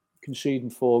 conceding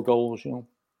 4 goals, you know.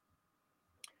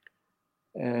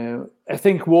 I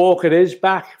think Walker is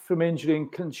back from injury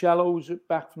and Cancelo's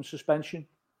back from suspension.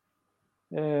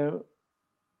 I've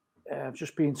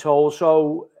just been told.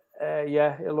 So,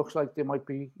 it looks like they might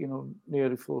be,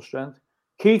 nearly full strength.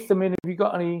 Keith, I mean, have you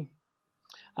got any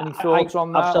thoughts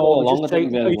on that?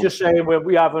 Are you just saying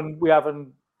we haven't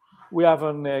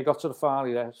got to the final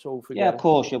yet? So of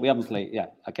course, we haven't played. Yeah,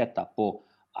 I get that, but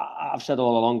I've said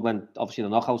all along when obviously the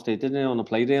knockouts they didn't want to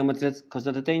play Real Madrid because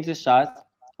they're the dangerous side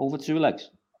over 2 legs.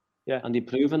 Yeah, and they've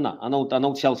proven that. I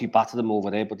know Chelsea battered them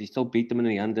over there, but they still beat them in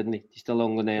the end, didn't they? They still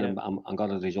hung in there and got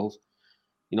a result.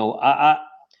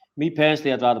 Me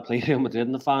personally, I'd rather play Real Madrid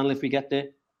in the final if we get there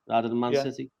rather than Man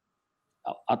City.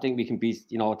 I think we can beat.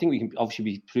 I think we can obviously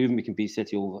be proven we can beat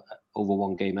City over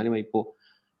one game anyway. But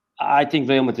I think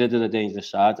Real Madrid are a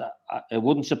dangerous side. It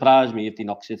wouldn't surprise me if they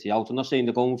knock City out. I'm not saying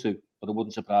they're going to, but it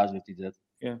wouldn't surprise me if they did.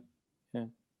 Yeah.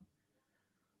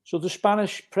 So the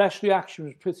Spanish press reaction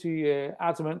was pretty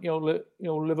adamant.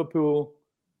 Liverpool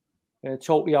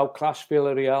totally outclassed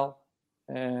Villarreal.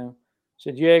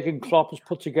 Said Jurgen Klopp has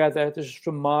put together. This is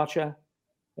from Marcha.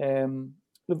 Jurgen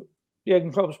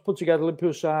Klopp has put together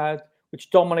Liverpool side which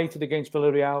dominated against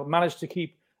Villarreal, managed to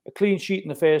keep a clean sheet in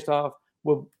the first half,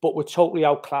 but were totally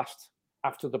outclassed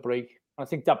after the break. I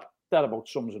think that about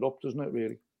sums it up, doesn't it?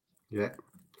 Really? Yeah.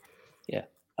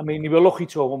 I mean, you were lucky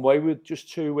to have away with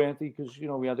just 2, weren't they? Because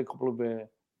we had a couple of.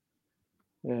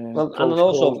 Well, and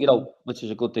also, which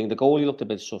is a good thing. The goalie looked a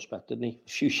bit suspect, didn't he?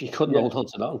 She couldn't hold on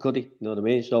to that, could he? You know what I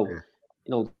mean? So,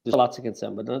 there's lots against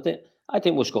them, but I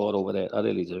think we'll score over there. I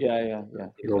really do. Yeah.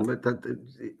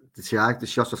 The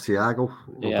shots of Thiago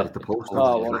at the post,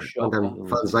 and then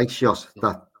Van Dijk's shot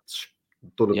that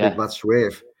done a big match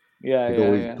swerve.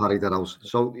 Yeah. Parried that out.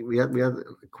 So we had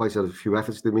quite a few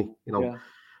efforts, didn't we?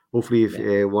 Hopefully, if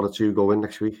 1 or 2 go in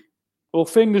next week. Well,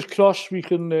 fingers crossed we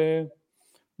can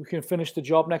finish the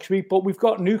job next week. But we've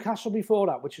got Newcastle before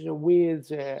that, which is a weird.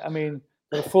 They're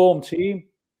a form team,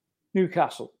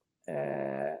 Newcastle,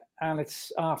 and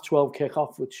it's 12:30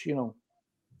 kickoff, which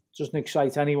doesn't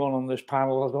excite anyone on this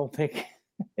panel, I don't think.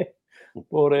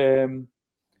 But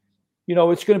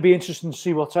it's going to be interesting to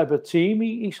see what type of team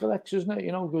he selects, isn't it?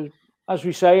 Because as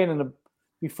we saying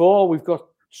before, we've got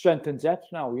strength and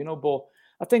depth now. But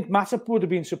I think Matip would have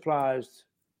been surprised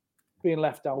being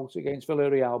left out against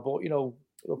Villarreal, but it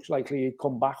looks likely he'd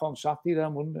come back on Saturday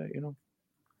then, wouldn't it?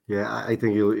 Yeah, I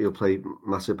think he'll play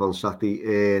Matip on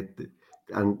Saturday,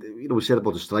 and we said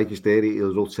about the strikers there,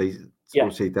 he'll rotate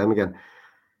them again.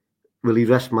 Will he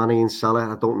rest Mane and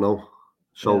Salah? I don't know.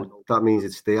 So that means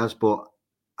it's Diaz, but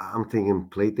I'm thinking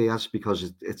play Diaz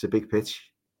because it's a big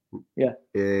pitch. Yeah.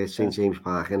 St James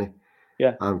Park, innit?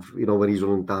 Yeah. And when he's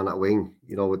running down that wing,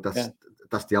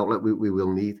 that's the outlet we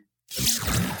will need.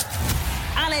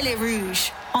 Allez les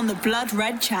Rouges on the Blood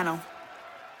Red Channel.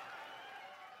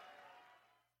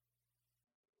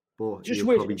 But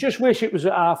just wish it was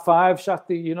at R5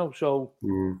 Saturday, So,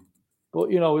 but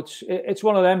it's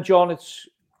one of them, John. It's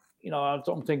I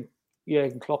don't think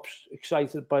Jurgen Klopp's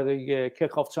excited by the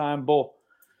kickoff time, but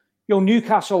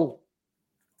Newcastle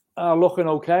are looking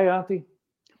okay, aren't they?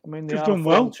 I mean, they've done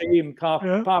well. Team,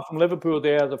 apart from Liverpool,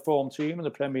 they are the form team in the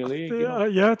Premier League.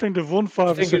 I think they've won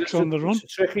 5 or 6 on the run. It's a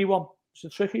tricky one.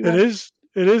 It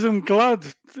is. I'm glad,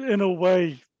 in a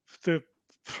way, I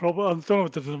don't know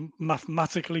if they're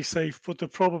mathematically safe, but they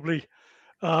probably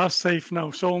are safe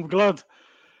now. So I'm glad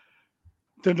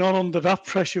they're not under that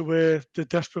pressure where they're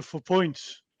desperate for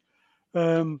points.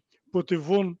 But they've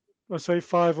won, let's say,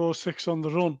 5 or 6 on the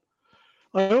run.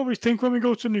 I always think when we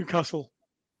go to Newcastle,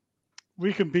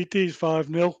 we can beat these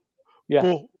 5-0. Yeah.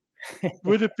 But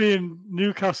with it being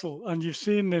Newcastle, and you've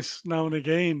seen this now and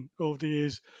again over the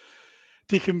years,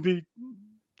 they can be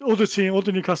other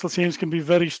Newcastle teams can be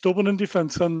very stubborn in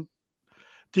defence, and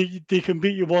they can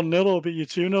beat you 1-0 or beat you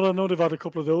 2-0. I know they've had a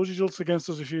couple of those results against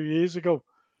us a few years ago.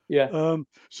 Yeah.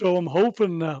 So I'm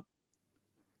hoping that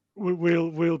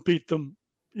we'll beat them,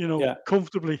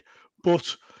 comfortably.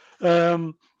 But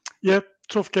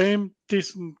tough game,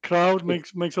 decent crowd,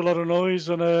 makes a lot of noise,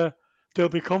 and they'll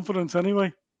be confident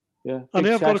anyway. Yeah. And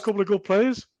they've got a couple of good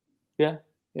players. Yeah.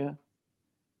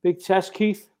 Big test,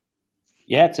 Keith.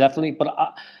 Yeah, definitely.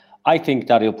 But I think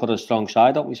that he'll put a strong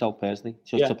side up myself personally,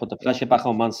 just to put the pressure back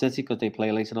on Man City because they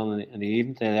play later on in the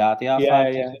evening. They are.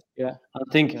 Yeah.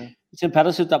 I think it's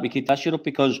imperative that we keep that shit up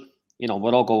because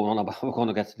we're all going on about we're going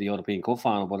to get to the European Cup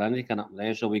final, but anything can happen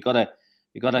there. So we got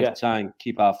to try and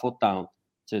keep our foot down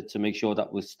to make sure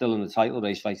that we're still in the title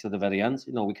race right to the very end.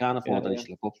 We can't afford any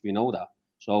slip-ups. We know that.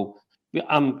 So we've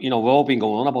all been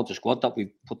going on about the squad that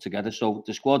we've put together. So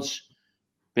the squad's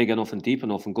big enough and deep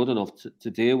enough and good enough to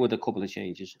deal with a couple of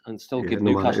changes and still give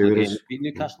Newcastle a game to beat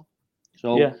Newcastle.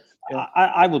 So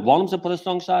I would want him to put a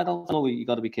strong side out. I know you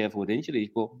got to be careful with injuries,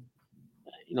 but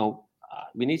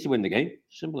we need to win the game.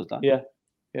 Simple as that.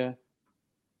 Yeah.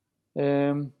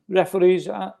 Referees,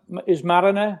 is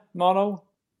Mariner, Mono?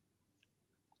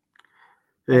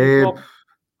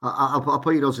 I'll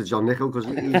put you on to John Nichol because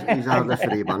he's our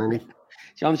referee, man, isn't he?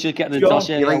 John's just getting the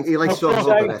dossier. He likes sorting out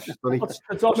the refs,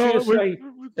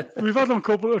 doesn't he? We've had them a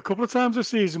couple of times this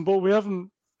season, but we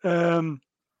haven't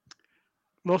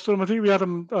lost them. I think we had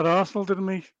them at Arsenal, didn't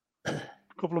we? A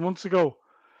couple of months ago.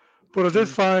 But I did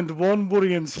find one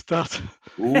worrying stat.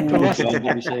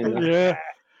 Yeah,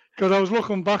 because I was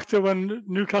looking back to when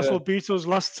Newcastle beat us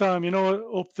last time,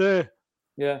 up there.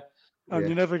 Yeah. And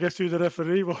you never guess who the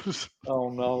referee was. Oh,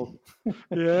 no.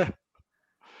 Yeah.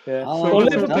 Yeah. So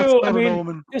Liverpool, I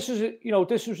mean, this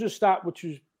was a stat which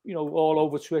was, all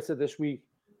over Twitter this week.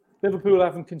 Liverpool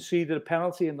haven't conceded a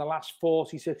penalty in the last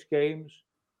 46 games.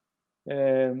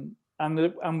 And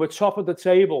we're top of the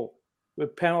table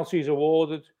with penalties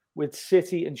awarded with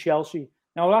City and Chelsea.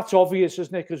 Now, that's obvious,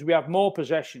 isn't it? Because we have more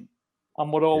possession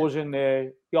and we're always in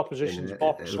the opposition's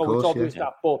box. So it's obvious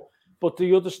that. But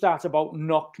the other stat about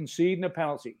not conceding a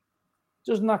penalty,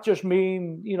 doesn't that just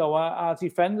mean, our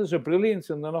defenders are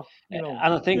brilliant and they're not, And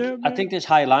I think this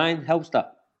high line helps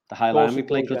that. The high line we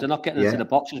play, because they're not getting into the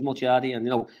box as much, are they? And,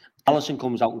 Alisson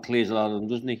comes out and clears a lot of them,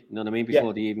 doesn't he? You know what I mean?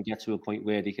 Before they even get to a point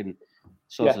where they can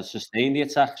sort of sustain the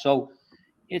attack. So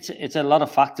it's a lot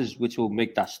of factors which will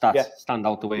make that stat stand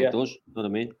out the way it does. You know what I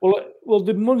mean? Well,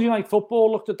 the Monday Night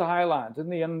Football looked at the high line,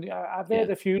 didn't they? And I've heard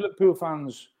a few Liverpool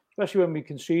fans, especially when we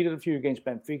conceded a few against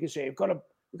Benfica, say, we've got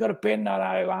to bin that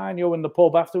high line, in the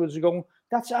pub afterwards. They're going,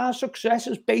 that's our success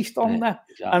is based on that.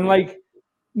 Exactly. And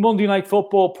Monday Night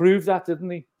Football proved that, didn't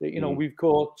they? That, we've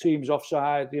caught teams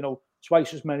offside,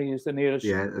 twice as many as the nearest.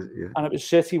 Yeah. And it was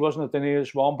City, wasn't it, the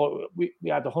nearest one? But we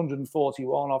had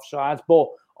 141 offsides. But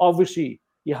obviously,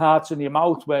 your heart's in your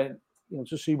mouth when,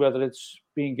 to see whether it's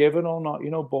being given or not,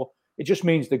 But it just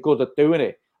means they're good at doing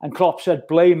it. And Klopp said,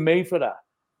 blame me for that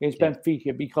against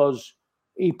Benfica because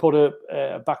he put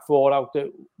a back four out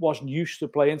that wasn't used to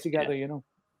playing together,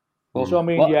 Well, so, I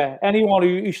mean, anyone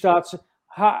who starts...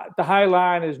 the high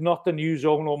line is not the new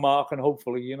zonal mark, and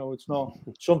hopefully, it's not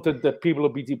something that people will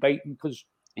be debating because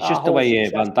it's just the way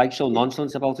Van Dijk's so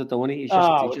nonchalant about it, though, isn't he?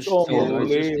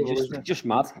 He's just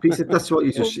mad. Peter, that's what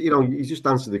you just, you just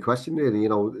answered the question, really.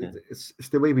 It's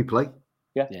the way we play.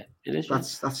 Yeah, it is.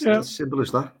 That's as simple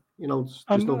as that.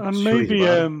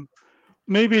 And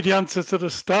maybe the answer to the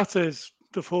stat is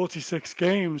the 46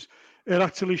 games. It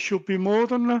actually should be more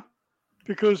than that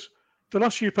because the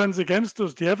last few pens against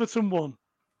us, the Everton one,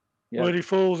 where he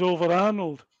falls over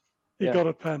Arnold, he got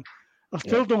a pen. I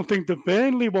still don't think the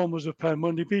Burnley one was a pen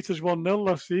when they beat us 1-0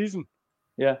 last season.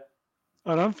 Yeah.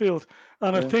 At Anfield.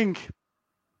 And I think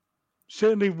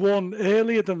certainly one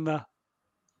earlier than that,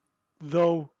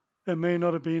 though it may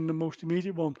not have been the most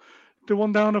immediate one. The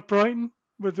one down at Brighton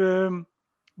with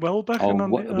Welbeck.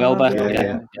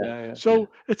 Welbeck, So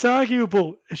it's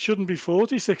arguable it shouldn't be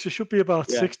 46, it should be about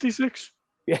 66.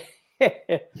 Yeah.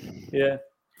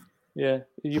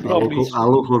 You probably our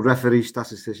local referee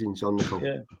statistician John Nichol.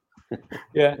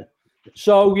 Yeah.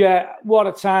 So what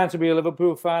a time to be a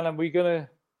Liverpool fan. And you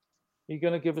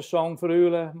gonna give a song for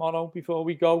Ula, Mono, before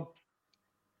we go?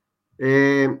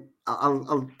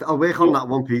 I'll work on that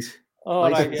one piece.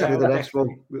 Oh, right, the next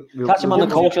one. Catch him on the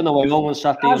coach on the way home on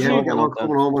Saturday. I'm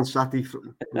coming home on Saturday.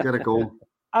 We'll get it going.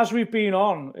 As we've been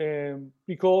on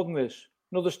recording this,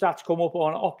 another stats come up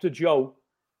on Opta Joe.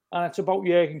 And it's about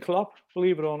Jurgen Klopp,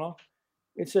 believe it or not.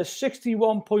 It says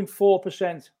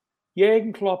 61.4%.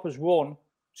 Jurgen Klopp has won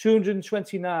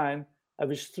 229 of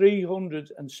his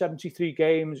 373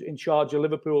 games in charge of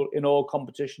Liverpool in all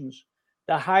competitions.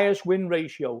 The highest win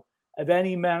ratio of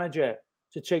any manager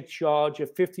to take charge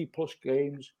of 50-plus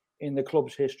games in the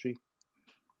club's history.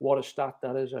 What a stat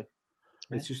that is, eh?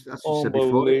 It's just, as you said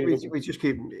before, we just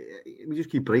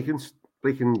keep breaking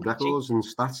records and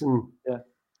stats and...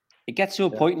 It gets to a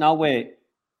point now where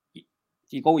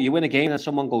you win a game and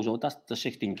someone goes, oh, that's the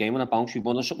 16th game on a bounce you've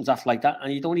won or something daft like that,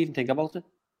 and you don't even think about it.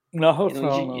 No,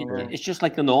 it's just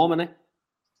like the norm, isn't it?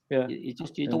 Yeah.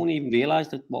 You don't even realise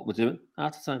that what we're doing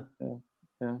at the time.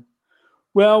 Yeah.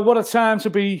 Well, what a time to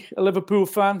be a Liverpool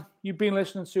fan. You've been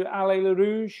listening to Allez Le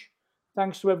Rouge.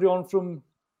 Thanks to everyone from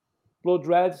Blood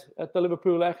Red at the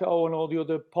Liverpool Echo and all the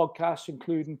other podcasts,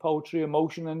 including Poetry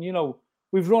Emotion. And,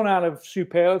 we've run out of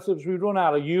superlatives. We've run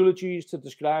out of eulogies to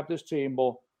describe this team,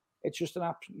 but it's just an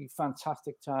absolutely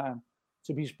fantastic time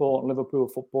to be supporting Liverpool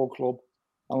Football Club.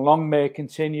 And long may it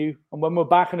continue. And when we're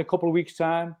back in a couple of weeks'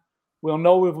 time, we'll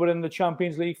know if we're in the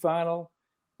Champions League final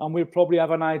and we'll probably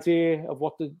have an idea of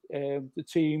what the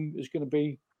team is going to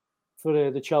be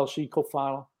for the Chelsea Cup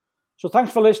final. So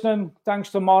thanks for listening. Thanks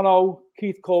to Mono,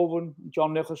 Keith Colvin,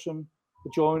 John Nicholson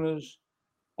for joining us.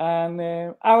 And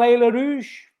Allez Le Rouge,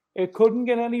 it couldn't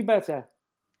get any better.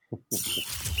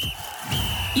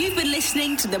 You've been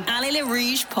listening to the Allez Le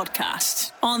Rouge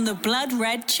podcast on the Blood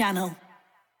Red channel.